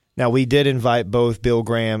Now, we did invite both Bill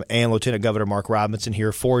Graham and Lieutenant Governor Mark Robinson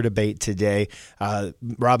here for a debate today.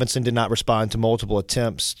 Robinson did not respond to multiple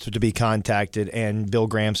attempts to be contacted, and Bill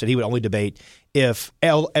Graham said he would only debate if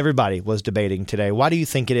everybody was debating today. Why do you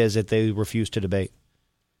think it is that they refused to debate?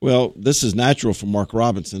 Well, this is natural for Mark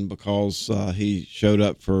Robinson because he showed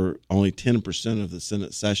up for only 10% of the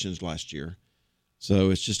Senate sessions last year.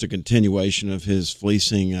 So it's just a continuation of his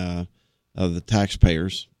fleecing of the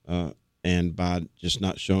taxpayers and by just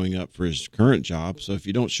not showing up for his current job. So if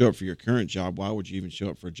you don't show up for your current job, why would you even show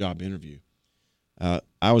up for a job interview?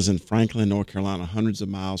 I was in Franklin, North Carolina, hundreds of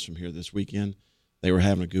miles from here this weekend. They were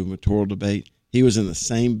having a gubernatorial debate. He was in the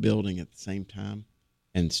same building at the same time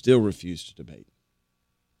and still refused to debate.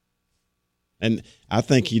 And I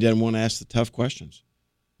think he didn't want to ask the tough questions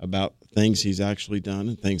about things he's actually done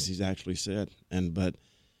and things he's actually said. But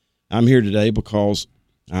I'm here today because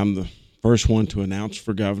I'm the first one to announce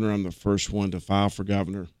for governor. I'm the first one to file for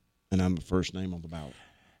governor, and I'm the first name on the ballot.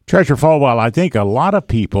 Treasurer Folwell, I think a lot of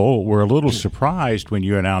people were a little surprised when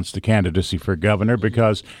you announced the candidacy for governor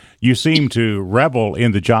because you seem to revel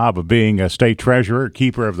in the job of being a state treasurer,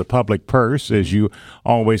 keeper of the public purse, as you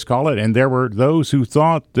always call it. And there were those who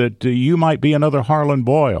thought that you might be another Harlan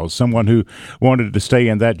Boyle, someone who wanted to stay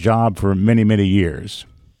in that job for many, many years.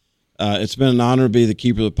 It's been an honor to be the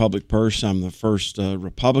keeper of the public purse. I'm the first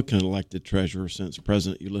Republican elected treasurer since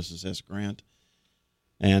President Ulysses S. Grant.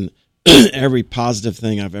 And every positive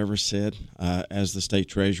thing I've ever said as the state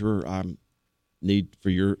treasurer, I need for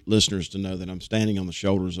your listeners to know that I'm standing on the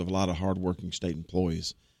shoulders of a lot of hardworking state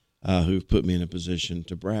employees who've put me in a position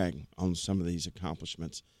to brag on some of these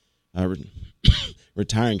accomplishments.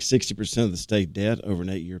 Retiring 60% of the state debt over an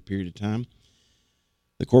 8-year period of time.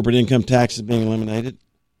 The corporate income tax is being eliminated.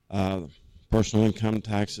 Personal income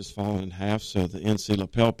tax has fallen in half, so the NC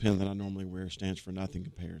lapel pin that I normally wear stands for nothing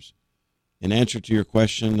compares. In answer to your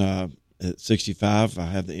question, at 65, I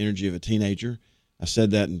have the energy of a teenager. I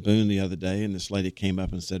said that in Boone the other day, and this lady came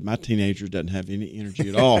up and said, my teenager doesn't have any energy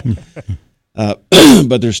at all.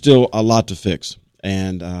 But there's still a lot to fix.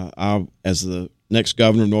 And as the next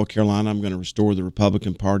governor of North Carolina, I'm going to restore the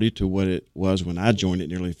Republican Party to what it was when I joined it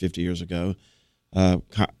nearly 50 years ago.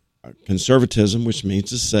 Conservatism, which means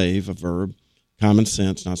to save, a verb. Common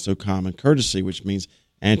sense, not so common. Courtesy, which means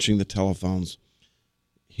answering the telephones.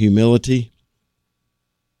 Humility,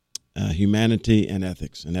 humanity, and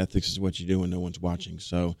ethics. And ethics is what you do when no one's watching.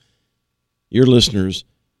 So your listeners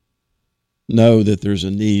know that there's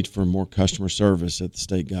a need for more customer service at the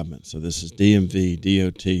state government. So this is DMV,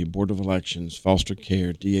 DOT, Board of Elections, foster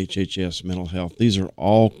care, DHHS, mental health. These are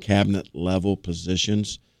all cabinet-level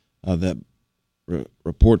positions that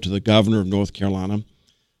report to the governor of North Carolina.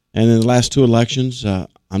 And in the last 2 elections, I'm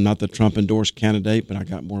not the Trump-endorsed candidate, but I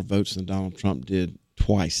got more votes than Donald Trump did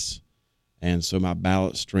twice. And so my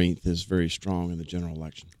ballot strength is very strong in the general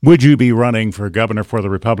election. Would you be running for governor for the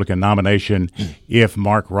Republican nomination if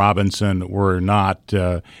Mark Robinson were not?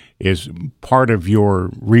 Is part of your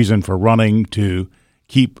reason for running to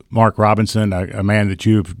keep Mark Robinson, a man that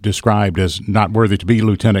you've described as not worthy to be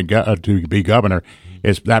to be governor,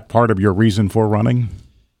 is that part of your reason for running?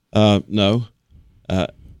 No.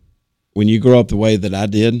 When you grow up the way that I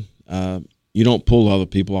did, you don't pull other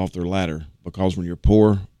people off their ladder, because when you're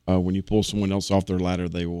poor, when you pull someone else off their ladder,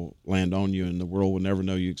 they will land on you and the world will never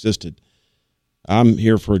know you existed. I'm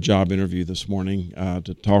here for a job interview this morning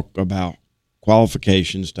to talk about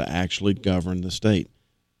qualifications to actually govern the state.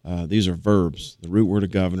 These are verbs. The root word of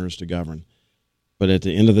governor is to govern. But at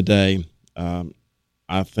the end of the day,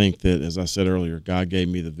 I think that, as I said earlier, God gave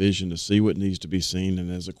me the vision to see what needs to be seen.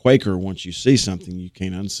 And as a Quaker, once you see something, you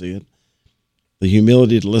can't unsee it. The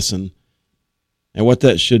humility to listen. And what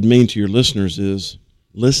that should mean to your listeners is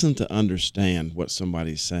listen to understand what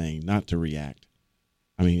somebody's saying, not to react.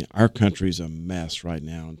 I mean, our country's a mess right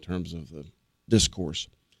now in terms of the discourse.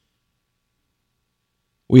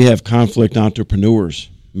 We have conflict entrepreneurs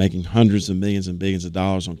making hundreds of millions and billions of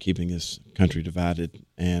dollars on keeping this country divided.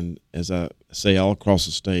 And as I say all across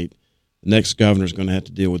the state, the next governor is going to have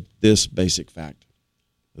to deal with this basic fact.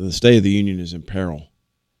 The State of the Union is in peril.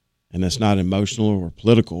 And that's not emotional or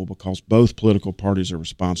political, because both political parties are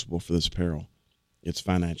responsible for this peril. It's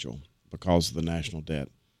financial because of the national debt.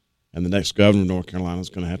 And the next governor of North Carolina is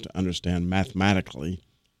going to have to understand mathematically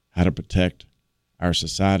how to protect our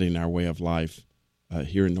society and our way of life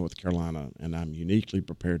here in North Carolina, and I'm uniquely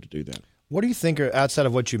prepared to do that. What do you think, outside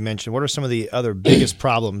of what you mentioned, what are some of the other biggest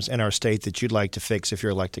problems in our state that you'd like to fix if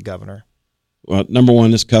you're elected governor? Well, number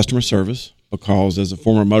one is customer service, because as a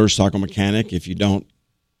former motorcycle mechanic, if you don't,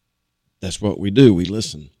 that's what we do. We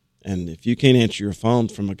listen. And if you can't answer your phone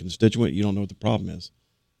from a constituent, you don't know what the problem is.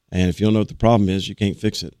 And if you don't know what the problem is, you can't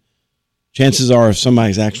fix it. chances are if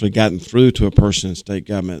somebody's actually gotten through to a person in state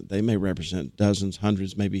government, they may represent dozens,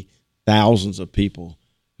 hundreds, maybe thousands of people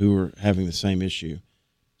who are having the same issue.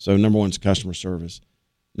 So number one is customer service.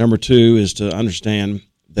 Number two is to understand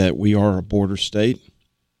that we are a border state,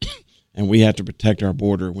 and we have to protect our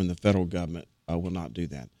border when the federal government will not do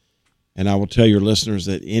that. And I will tell your listeners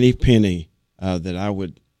that any penny that I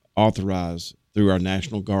would authorize through our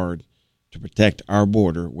National Guard to protect our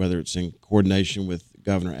border, whether it's in coordination with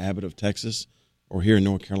Governor Abbott of Texas or here in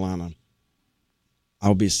North Carolina,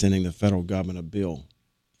 I'll be sending the federal government a bill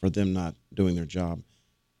for them not doing their job.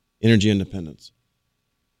 Energy independence.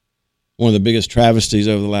 One of the biggest travesties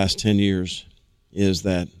over the last 10 years is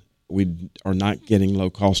that we are not getting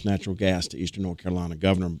low-cost natural gas to eastern North Carolina.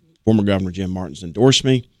 Former Governor Jim Martin's endorsed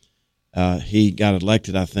me. He got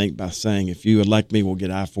elected, I think, by saying, if you elect me, we'll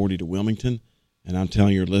get I-40 to Wilmington. And I'm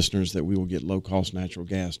telling your listeners that we will get low-cost natural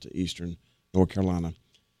gas to eastern North Carolina.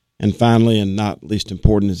 And finally, and not least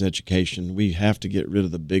important, is education. We have to get rid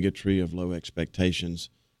of the bigotry of low expectations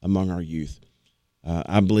among our youth.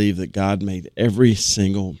 I believe that God made every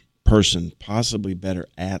single person possibly better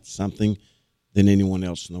at something than anyone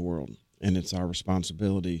else in the world, and it's our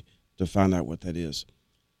responsibility to find out what that is.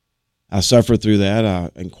 I suffered through that. I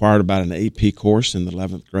inquired about an AP course in the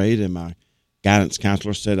 11th grade, and my guidance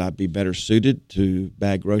counselor said I'd be better suited to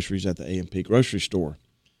bag groceries at the A&P grocery store.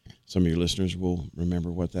 Some of your listeners will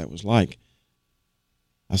remember what that was like.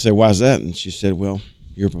 I said, why is that? And she said, well,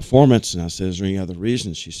 your performance. And I said, is there any other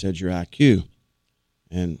reason? She said, your IQ.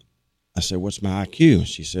 And I said, what's my IQ?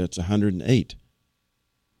 She said, it's 108.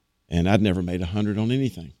 And I'd never made 100 on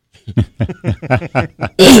anything.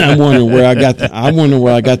 I'm wondering where I got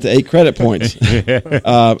the 8 credit points.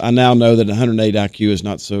 I now know that 108 IQ is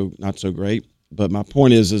not so great. But my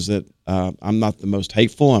point is that I'm not the most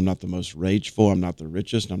hateful, I'm not the most rageful, I'm not the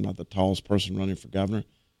richest, I'm not the tallest person running for governor,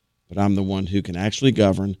 but I'm the one who can actually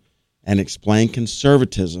govern and explain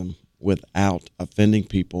conservatism without offending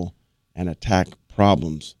people and attack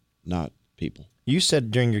problems, not people. You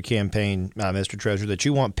said during your campaign, Mr. Treasurer, that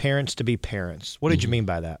you want parents to be parents. What did you mean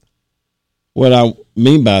by that? What I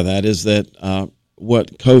mean by that is that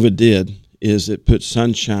what COVID did is it put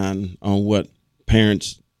sunshine on what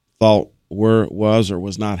parents thought was or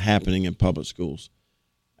was not happening in public schools.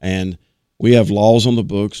 And we have laws on the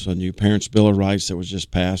books, a new Parents' Bill of Rights that was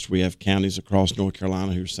just passed. We have counties across North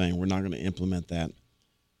Carolina who are saying we're not going to implement that.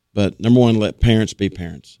 But number one, let parents be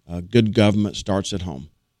parents. Good government starts at home.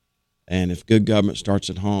 And if good government starts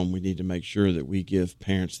at home, we need to make sure that we give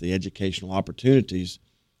parents the educational opportunities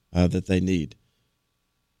that they need.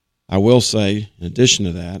 I will say, in addition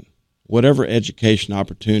to that, whatever education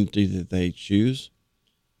opportunity that they choose,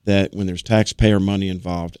 that when there's taxpayer money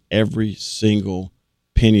involved, every single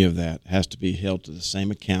penny of that has to be held to the same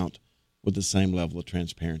account with the same level of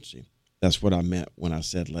transparency. That's what I meant when I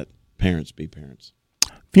said let parents be parents.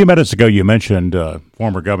 A few minutes ago, you mentioned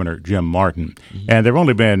former Governor Jim Martin, and there have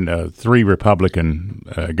only been 3 Republican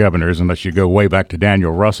governors, unless you go way back to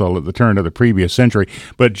Daniel Russell at the turn of the previous century,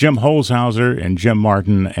 but Jim Holshouser and Jim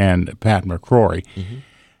Martin and Pat McCrory.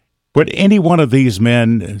 Would any one of these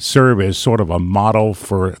men serve as sort of a model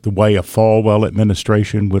for the way a Folwell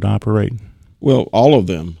administration would operate? Well, all of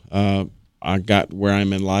them. I got where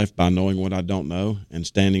I'm in life by knowing what I don't know and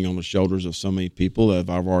standing on the shoulders of so many people that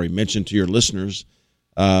I've already mentioned to your listeners,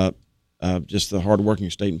 just the hardworking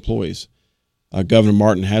state employees. Governor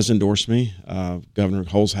Martin has endorsed me. Governor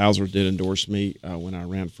Holshouser did endorse me when I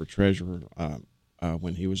ran for treasurer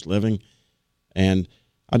when he was living. And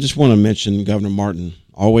I just want to mention Governor Martin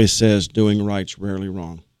always says doing right's rarely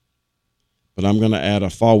wrong. But I'm going to add a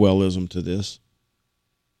Folwellism to this.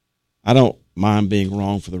 I don't mind being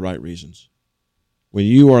wrong for the right reasons. When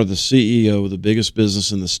you are the CEO of the biggest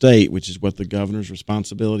business in the state, which is what the governor's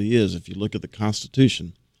responsibility is, if you look at the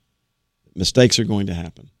Constitution, mistakes are going to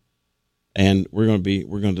happen. And we're going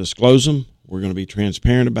to disclose them. We're going to be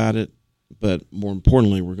transparent about it. But more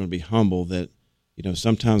importantly, we're going to be humble that,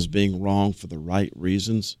 sometimes being wrong for the right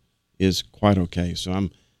reasons is quite okay. So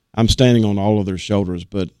I'm standing on all of their shoulders.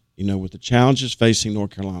 But, with the challenges facing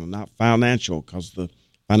North Carolina, not financial, because the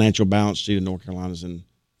financial balance sheet of North Carolina is in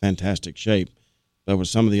fantastic shape, but with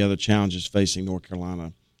some of the other challenges facing North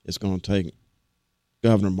Carolina, it's going to take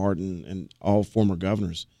Governor Martin and all former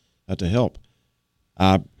governors to help.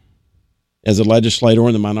 As a legislator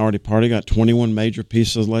in the minority party, got 21 major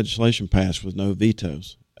pieces of legislation passed with no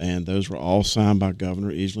vetoes, and those were all signed by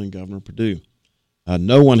Governor Easley and Governor Perdue.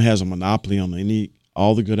 No one has a monopoly on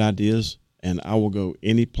all the good ideas, and I will go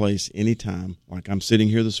any place, anytime, like I'm sitting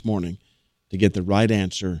here this morning, to get the right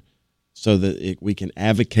answer so that we can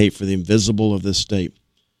advocate for the invisible of this state.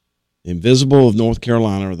 The invisible of North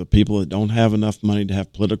Carolina are the people that don't have enough money to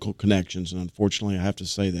have political connections, and unfortunately I have to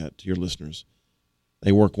say that to your listeners.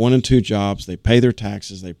 They work 1 and 2 jobs, they pay their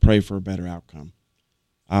taxes, they pray for a better outcome.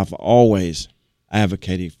 I've always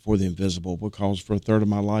advocated for the invisible because for a third of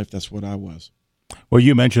my life, that's what I was. Well,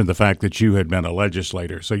 you mentioned the fact that you had been a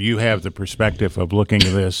legislator, so you have the perspective of looking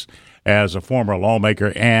at this as a former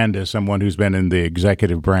lawmaker and as someone who's been in the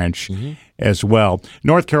executive branch as well.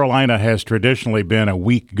 North Carolina has traditionally been a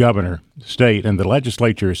weak governor state, and the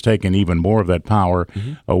legislature has taken even more of that power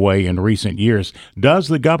away in recent years. Does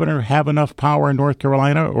the governor have enough power in North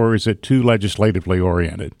Carolina, or is it too legislatively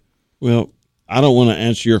oriented? Well, I don't want to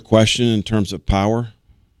answer your question in terms of power.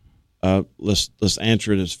 Let's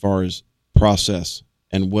answer it as far as process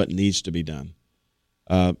and what needs to be done.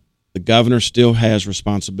 The governor still has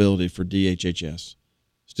responsibility for DHHS,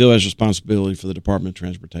 still has responsibility for the Department of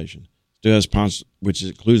Transportation, still has which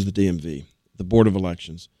includes the DMV, the Board of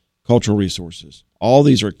Elections, Cultural Resources. All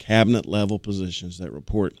these are cabinet level positions that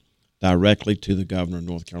report directly to the governor of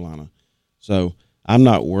North Carolina. So I'm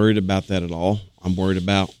not worried about that at all. I'm worried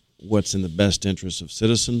about what's in the best interest of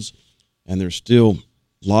citizens, and there's still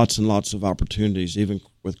lots and lots of opportunities, even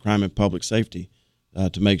with crime and public safety,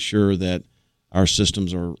 to make sure that our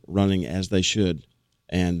systems are running as they should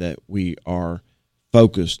and that we are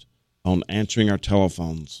focused on answering our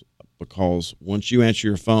telephones, because once you answer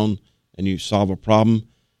your phone and you solve a problem,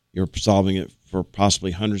 you're solving it for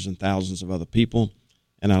possibly hundreds and thousands of other people.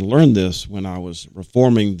 And I learned this when I was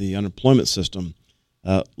reforming the unemployment system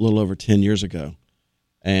a little over 10 years ago.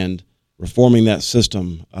 And reforming that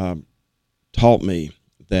system taught me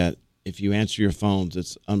that if you answer your phones,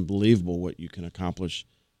 it's unbelievable what you can accomplish.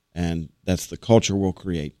 And that's the culture we'll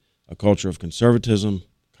create, a culture of conservatism,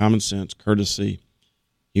 common sense, courtesy,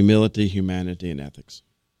 humility, humanity, and ethics.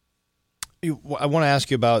 I want to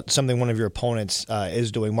ask you about something one of your opponents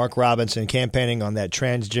is doing. Mark Robinson campaigning on that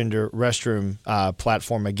transgender restroom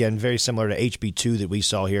platform, again, very similar to HB2 that we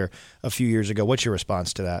saw here a few years ago. What's your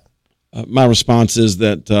response to that? My response is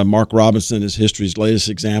that Mark Robinson is history's latest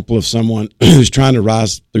example of someone who's trying to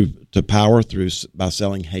rise to power by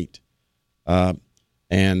selling hate.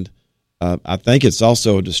 And I think it's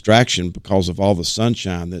also a distraction because of all the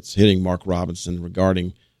sunshine that's hitting Mark Robinson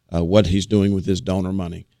regarding what he's doing with his donor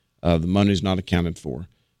money. The money's not accounted for,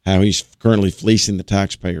 how he's currently fleecing the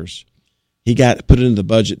taxpayers. He got put into the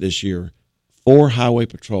budget this year for highway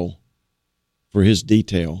patrol for his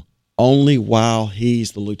detail only while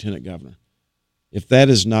he's the lieutenant governor. If that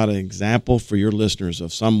is not an example for your listeners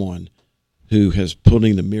of someone who has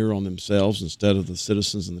putting the mirror on themselves instead of the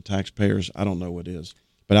citizens and the taxpayers, I don't know what is.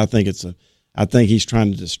 But I think he's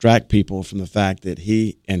trying to distract people from the fact that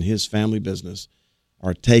he and his family business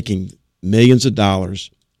are taking millions of dollars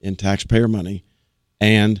in taxpayer money,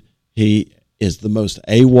 and he is the most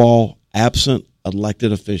AWOL, absent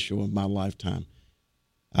elected official of my lifetime.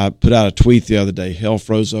 I put out a tweet the other day, hell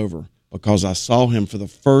froze over, because I saw him for the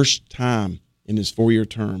first time in his 4-year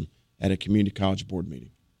term at a community college board meeting.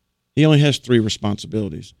 He only has 3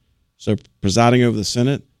 responsibilities. So presiding over the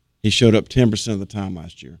Senate, he showed up 10% of the time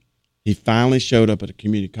last year. He finally showed up at a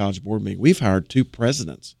community college board meeting. We've hired 2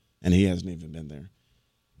 presidents, and he hasn't even been there.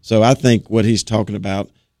 So I think what he's talking about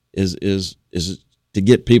is to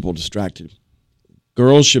get people distracted.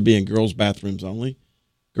 Girls should be in girls' bathrooms only.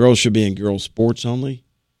 Girls should be in girls' sports only.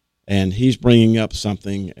 And he's bringing up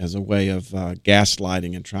something as a way of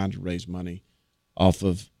gaslighting and trying to raise money off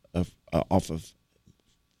of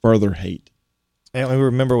further hate. And we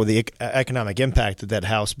remember with the economic impact that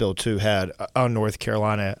House Bill 2 had on North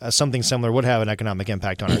Carolina. Something similar would have an economic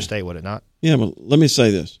impact on our state, would it not? Yeah, but let me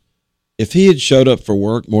say this. If he had showed up for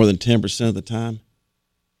work more than 10% of the time,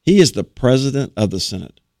 he is the president of the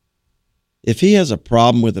Senate. If he has a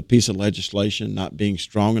problem with a piece of legislation not being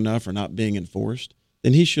strong enough or not being enforced,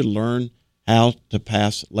 then he should learn how to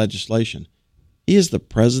pass legislation. He is the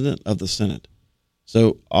president of the Senate.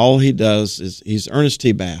 So all he does is he's Ernest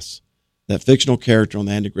T. Bass, that fictional character on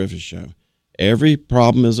the Andy Griffith Show. Every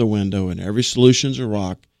problem is a window and every solution's a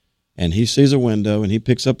rock, and he sees a window and he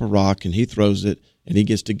picks up a rock and he throws it and he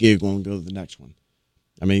gets to giggle and go to the next one.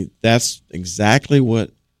 I mean, that's exactly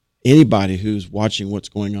what anybody who's watching what's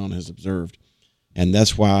going on has observed. And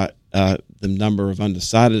that's why the number of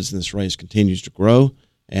undecideds in this race continues to grow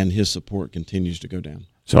and his support continues to go down.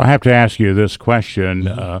 So I have to ask you this question.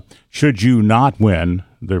 Should you not win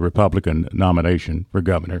the Republican nomination for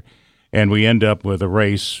governor, and we end up with a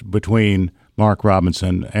race between Mark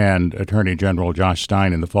Robinson and Attorney General Josh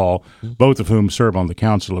Stein in the fall, both of whom serve on the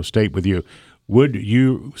Council of State with you, would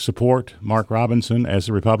you support Mark Robinson as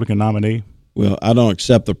the Republican nominee? Well, I don't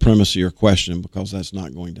accept the premise of your question because that's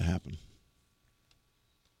not going to happen.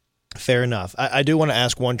 Fair enough. I do want to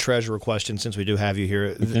ask one treasurer question since we do have you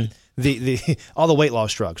here. Okay. The all the weight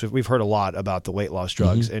loss drugs. We've heard a lot about the weight loss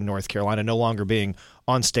drugs in North Carolina no longer being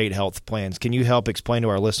on state health plans. Can you help explain to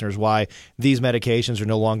our listeners why these medications are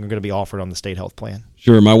no longer going to be offered on the state health plan?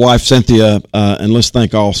 Sure. My wife, Cynthia, and let's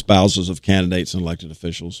thank all spouses of candidates and elected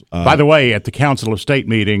officials. By the way, at the Council of State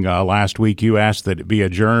meeting last week, you asked that it be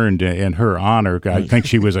adjourned in her honor. I think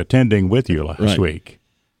she was attending with you last week.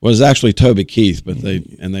 Well, it's actually Toby Keith, but they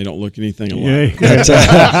don't look anything alike.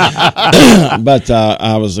 Yeah. But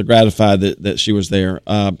I was gratified that she was there.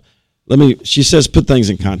 She says, put things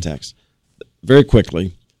in context. Very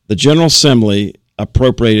quickly, the General Assembly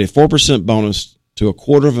appropriated a 4% bonus to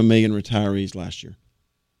 250,000 retirees last year.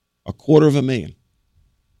 250,000.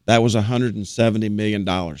 That was $170 million.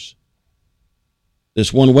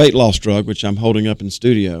 This one weight loss drug, which I'm holding up in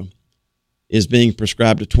studio, is being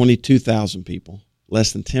prescribed to 22,000 people.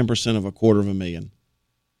 Less than 10% of 250,000,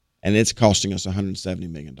 and it's costing us $170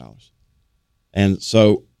 million. And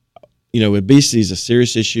so, obesity is a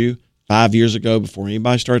serious issue. 5 years ago, before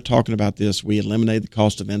anybody started talking about this, we eliminated the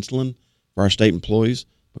cost of insulin for our state employees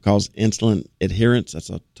because insulin adherence, that's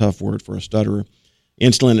a tough word for a stutterer,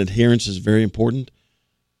 insulin adherence is very important.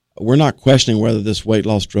 We're not questioning whether this weight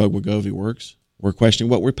loss drug Wegovy works. We're questioning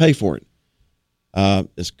what we pay for it.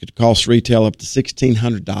 This could cost retail up to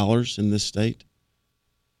 $1,600 in this state.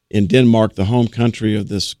 In Denmark, the home country of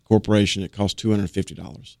this corporation, it costs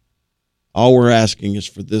 $250. All we're asking is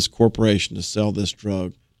for this corporation to sell this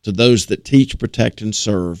drug to those that teach, protect, and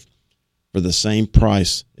serve for the same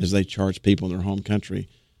price as they charge people in their home country.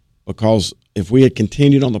 Because if we had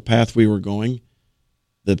continued on the path we were going,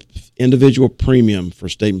 the individual premium for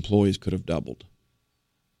state employees could have doubled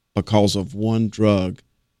because of one drug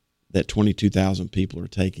that 22,000 people are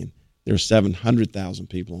taking. There are 700,000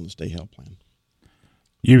 people on the state health plan.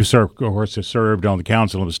 You, sir, of course, have served on the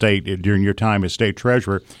Council of the State during your time as state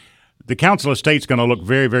treasurer. The Council of State's going to look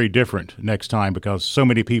very, very different next time because so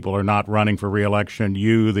many people are not running for re-election.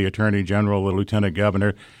 You, the Attorney General, the Lieutenant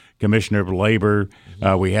Governor, Commissioner of Labor.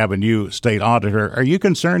 We have a new state auditor. Are you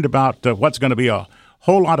concerned about what's going to be a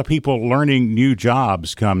whole lot of people learning new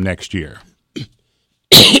jobs come next year?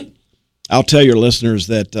 I'll tell your listeners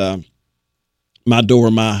that my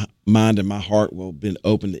door, my mind, and my heart will be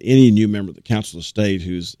open to any new member of the Council of State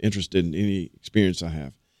who's interested in any experience I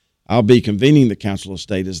have. I'll be convening the Council of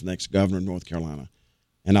State as the next governor of North Carolina,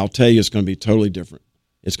 and I'll tell you it's going to be totally different.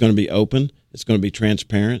 It's going to be open. It's going to be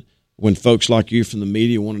transparent. When folks like you from the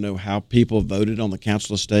media want to know how people voted on the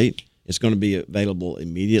Council of State, it's going to be available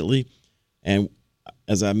immediately. And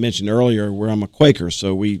as I mentioned earlier, where I'm a Quaker,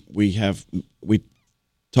 so we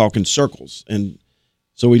talk in circles, and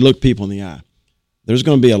so we look people in the eye. There's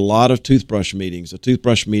going to be a lot of toothbrush meetings. A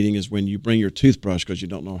toothbrush meeting is when you bring your toothbrush because you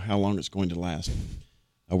don't know how long it's going to last.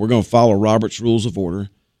 We're going to follow Robert's Rules of Order,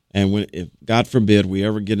 and if God forbid we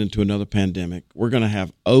ever get into another pandemic, we're going to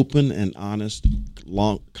have open and honest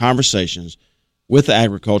long conversations with the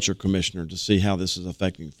Agriculture Commissioner to see how this is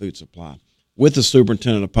affecting food supply, with the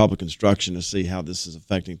Superintendent of Public Instruction to see how this is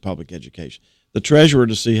affecting public education, the Treasurer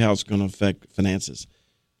to see how it's going to affect finances.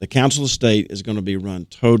 The Council of State is going to be run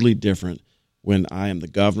totally different when I am the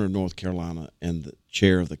governor of North Carolina and the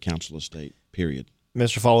chair of the Council of State, period.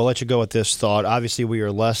 Mr. Folwell, I'll let you go with this thought. Obviously, we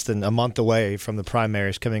are less than a month away from the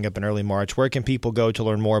primaries coming up in early March. Where can people go to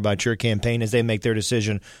learn more about your campaign as they make their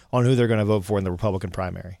decision on who they're going to vote for in the Republican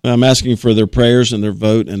primary? I'm asking for their prayers and their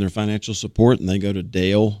vote and their financial support, and they go to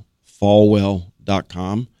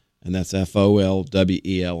DaleFolwell.com, and that's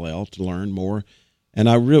FOLWELL to learn more. And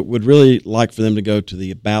I would really like for them to go to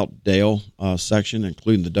the About Dale section,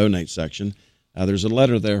 including the Donate section. There's a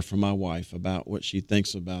letter there from my wife about what she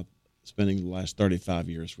thinks about spending the last 35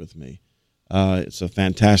 years with me. It's a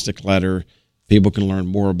fantastic letter. People can learn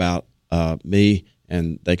more about me,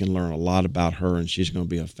 and they can learn a lot about her, and she's going to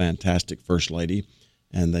be a fantastic First Lady.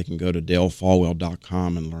 And they can go to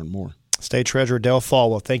DaleFolwell.com and learn more. State Treasurer Dale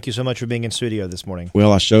Folwell, thank you so much for being in studio this morning.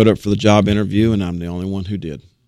 Well, I showed up for the job interview, and I'm the only one who did.